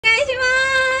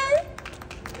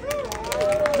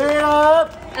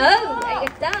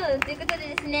ということで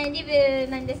ですね、リビュー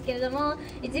なんですけれども、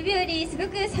いつもよりすご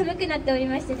く寒くなっており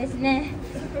ましてですね、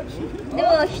で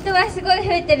も人はすごい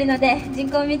増えてるので人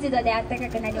口密度で暖か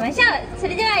くなりましょう。そ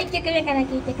れでは1曲目から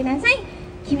聴いてください。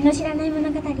君の知らない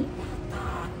物語。い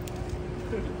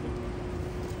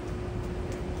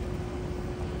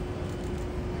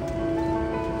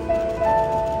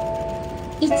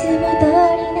つも通りの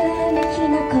あの日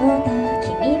のこと、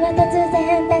君は突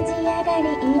然立ち上がり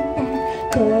言った。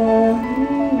今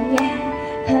夜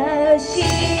星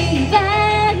が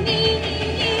見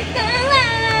えたわ。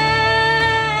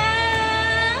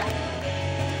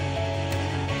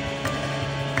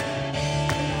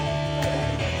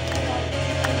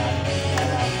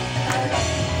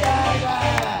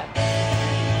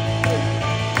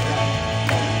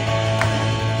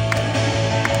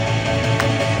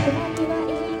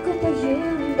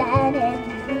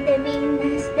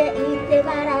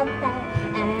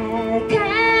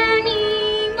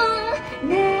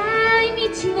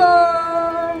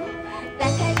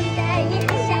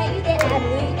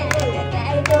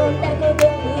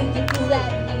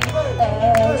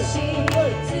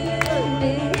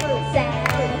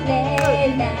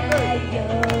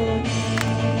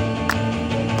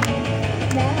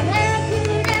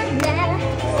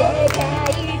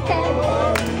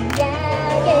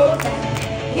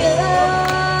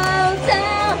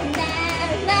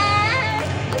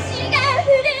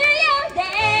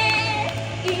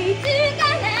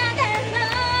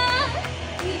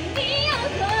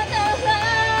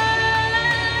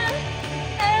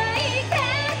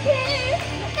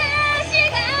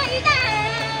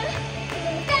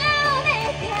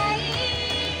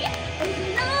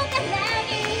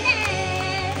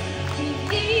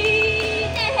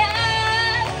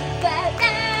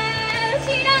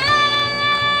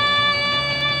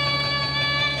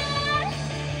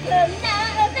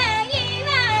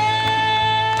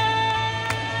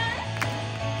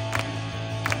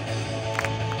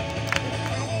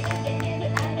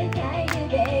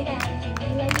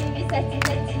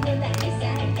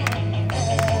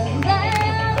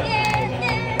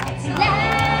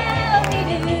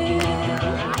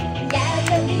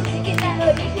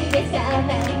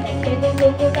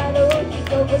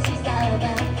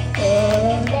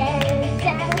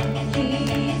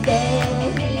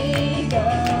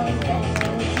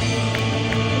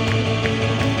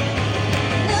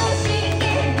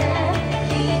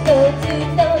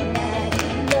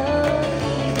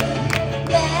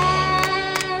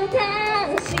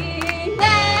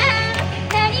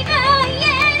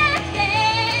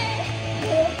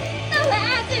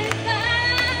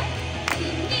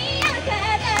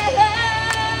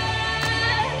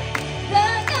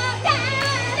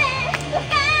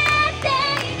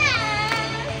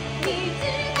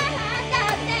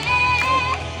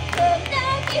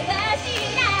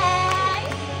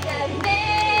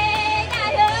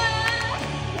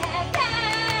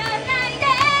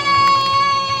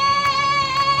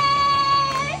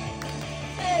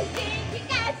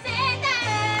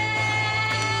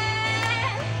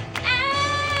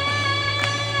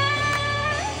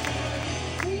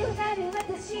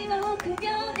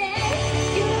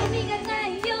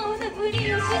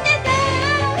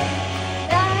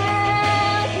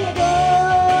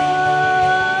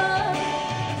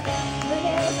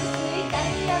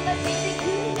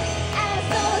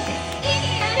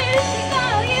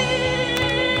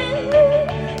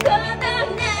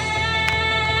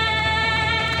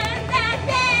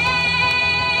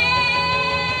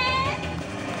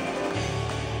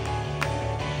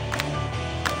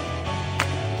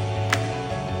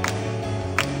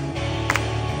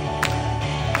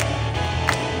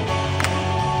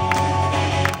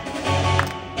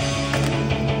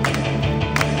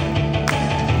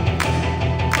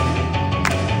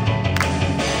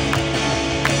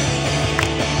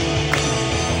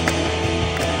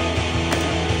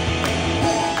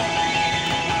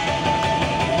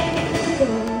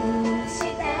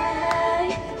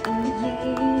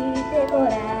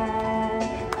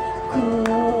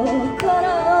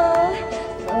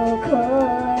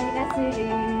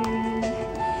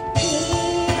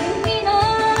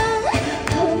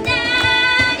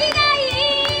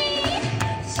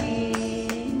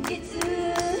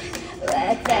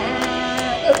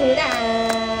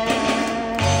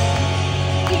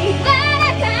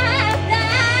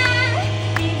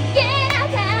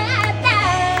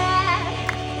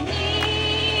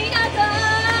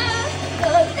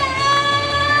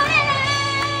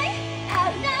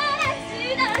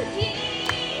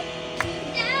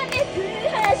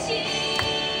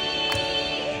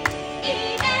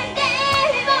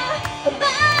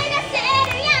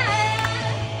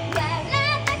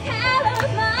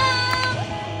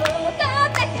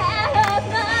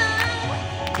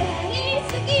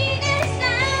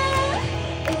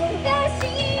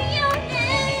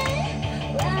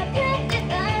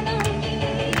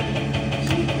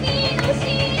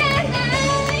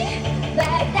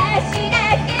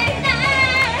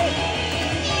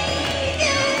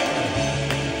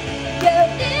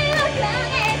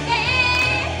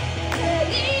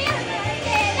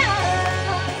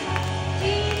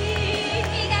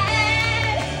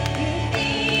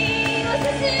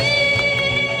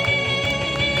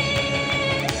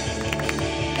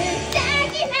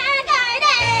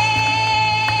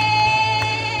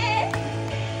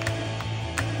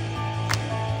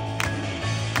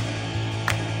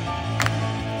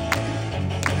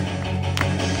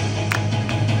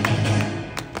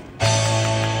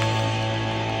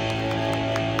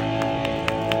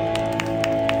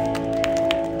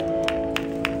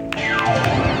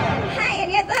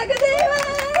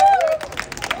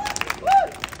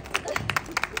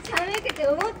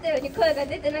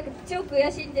超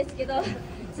悔しいんですけど、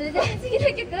それでは次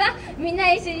の曲はみん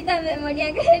な一緒に多分盛り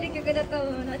上がれる曲だと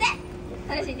思うので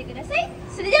楽しんでください。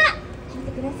それでは聴い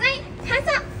てください。感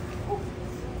想。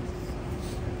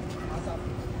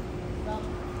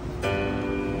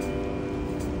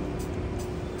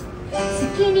好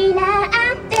きになっ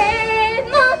て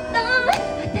もっと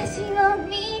私を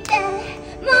見て、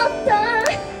もっと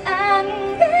案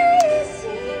外し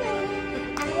ない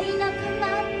愛のこも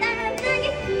った投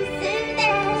げキスで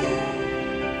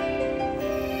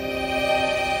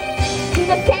動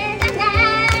けない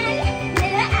狙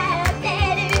って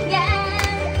るよ、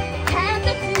ハート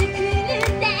作っ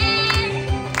て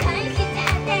返しち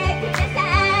ゃってくださ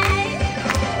い。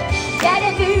やれ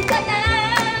ること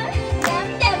な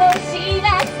んでもしま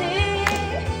す。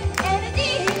 NG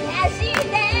なし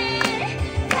で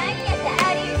体当た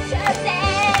り挑戦、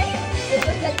ど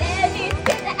こかで見つけ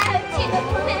たうちの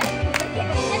声、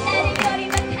誰より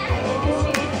も感じるし、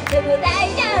でも大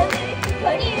丈夫、こ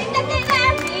こにだけは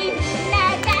みんな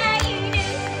がいる。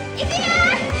いくよ、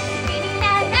好きにな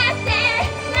って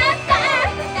もっと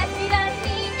私を見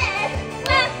て、も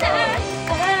っと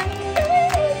安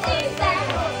心した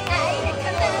愛がこ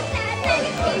もった投げ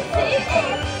キスで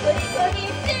虜に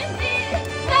する、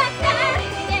もっと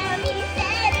夢を見せ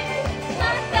る、も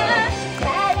っと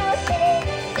楽しん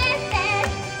でて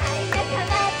愛がこ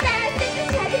もったスペ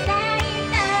シャルナイ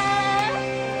ト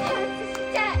外し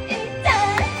ちゃうと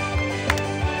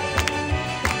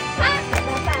パッパ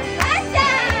パパッシャ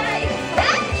イ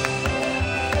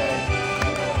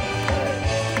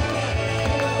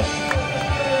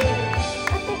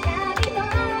お手紙も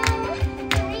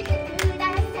書いてくだ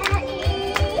さい。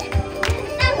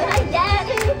何度もや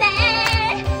るんで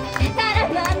宝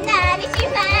物にし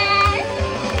ます。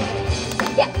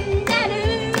やんだる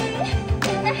ま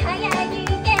だ早いけ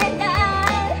ど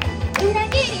裏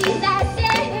切りませ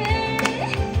ん、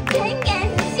宣言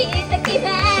しときま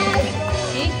す。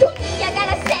人嫌がら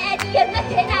せには負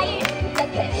けない、だ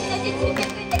けの実力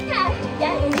で勝ち合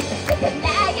う、だか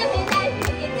ら読めない不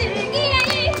実に愛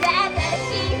私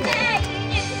がい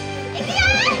る。いくよ、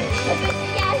拳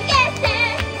上げて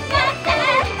もっと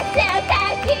汗をか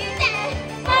きて、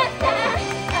もっと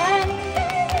安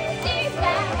心は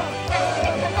愛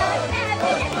がこもった手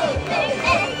がきついて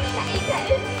最高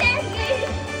運転に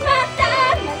もっと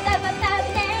またまた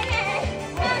ね、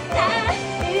もっと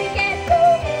受け止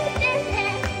めてね、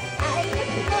愛が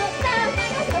こもった長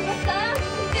友ソン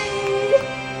グ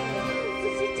外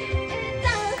しちゃうと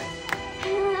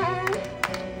は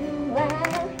のは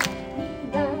二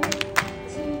度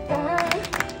近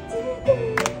づく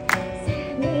寂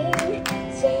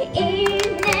しい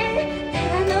ね、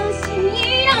楽しい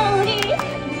ようにな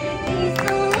りそ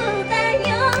うだ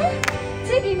よ、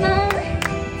次も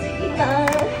次もま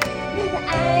た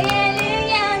会える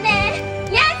よね、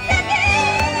約束。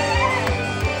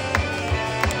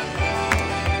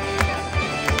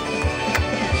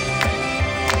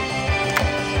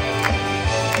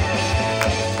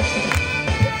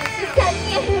下に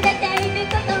溢れている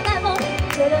言葉も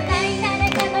知らない誰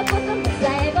かのことさ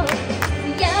えも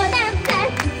必要なんだ、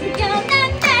必要な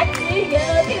んだ、強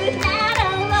くなろ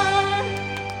う。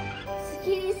好き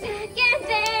に叫ん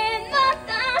でもっ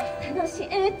と楽しん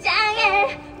じゃ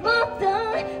え、もっと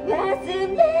忘れ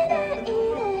ないで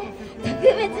特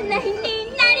別な日に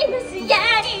なりますよ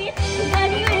うに、共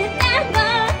に歌を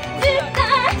ずっと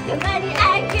共に愛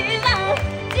を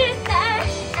ずっと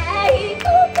愛の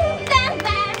言葉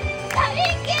とび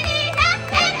きりなっ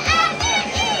てる愛、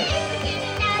好きに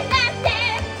なって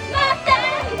もっと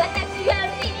私を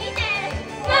見て、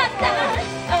もっと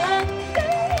安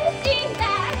心だ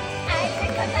愛が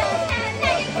こもった投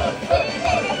げキスで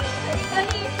虜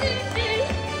にする、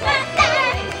もっと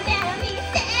夢を見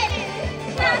せる、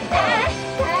もっと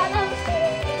楽しん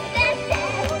でて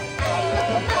愛の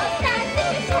こもったス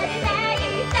ペシャルナイ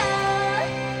ト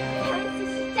外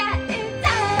しちゃうと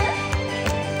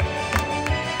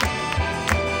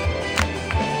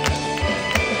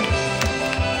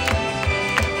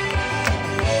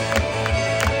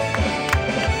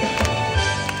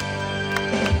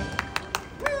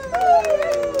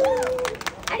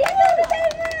ありがとうござい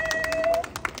ます。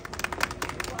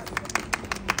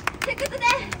ということで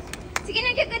次の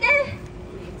曲で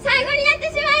最後になって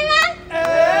しまいます。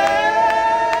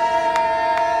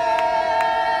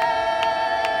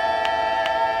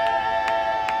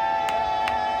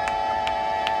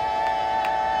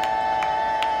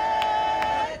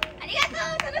ありがと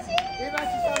う、楽しい。出まし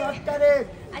たばっかり。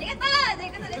ありがとうとい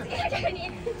うことで次の曲に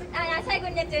最後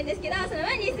になっちゃうんですけど、その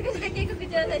前に少しだけ告知を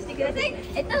させてください。み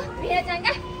ひろちゃんが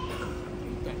イ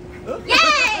エーイ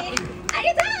あり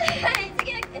がとう、はい、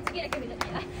次の曲次の曲じゃな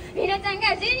いわ。みひろちゃんが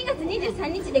12月23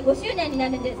日で5周年にな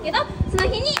るんですけど、その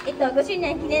日に、5周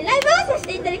年記念ライブをさせ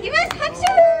ていただきます。拍手。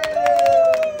は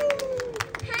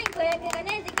い、ご予約が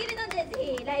ねできるので、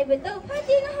ぜひライブとパー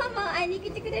ティーの方も会いに来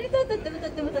てくれるととって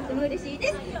も嬉しいで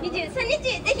す。23日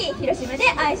ぜひ広島で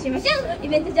お会いしましょう。イ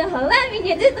ベント情報はミ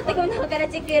ニューズ.comの方から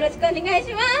チェックよろしくお願い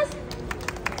します。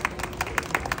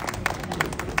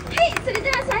はい、それで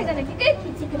は最後の曲聴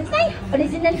いてください。オリ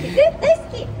ジナル曲大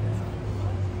好き。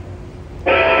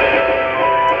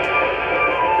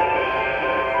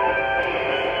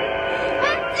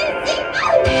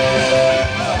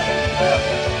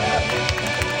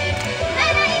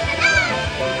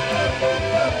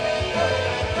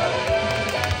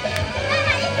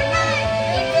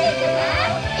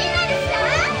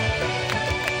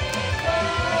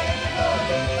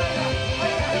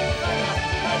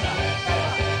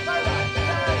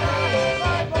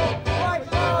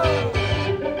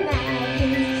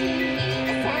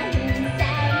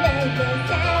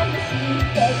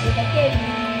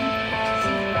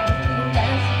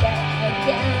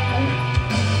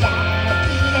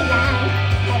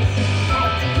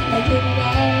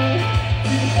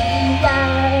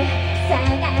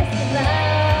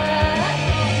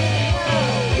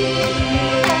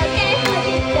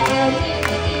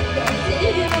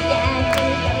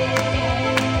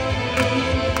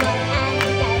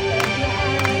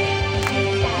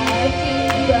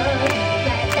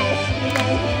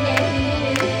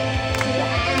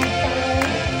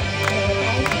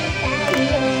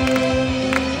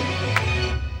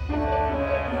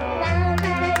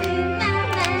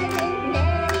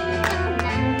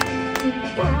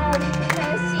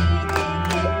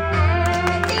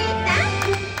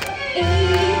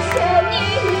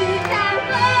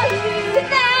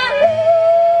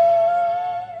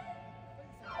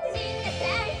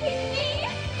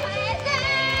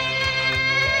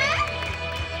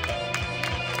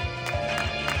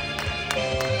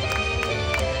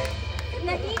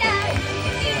涙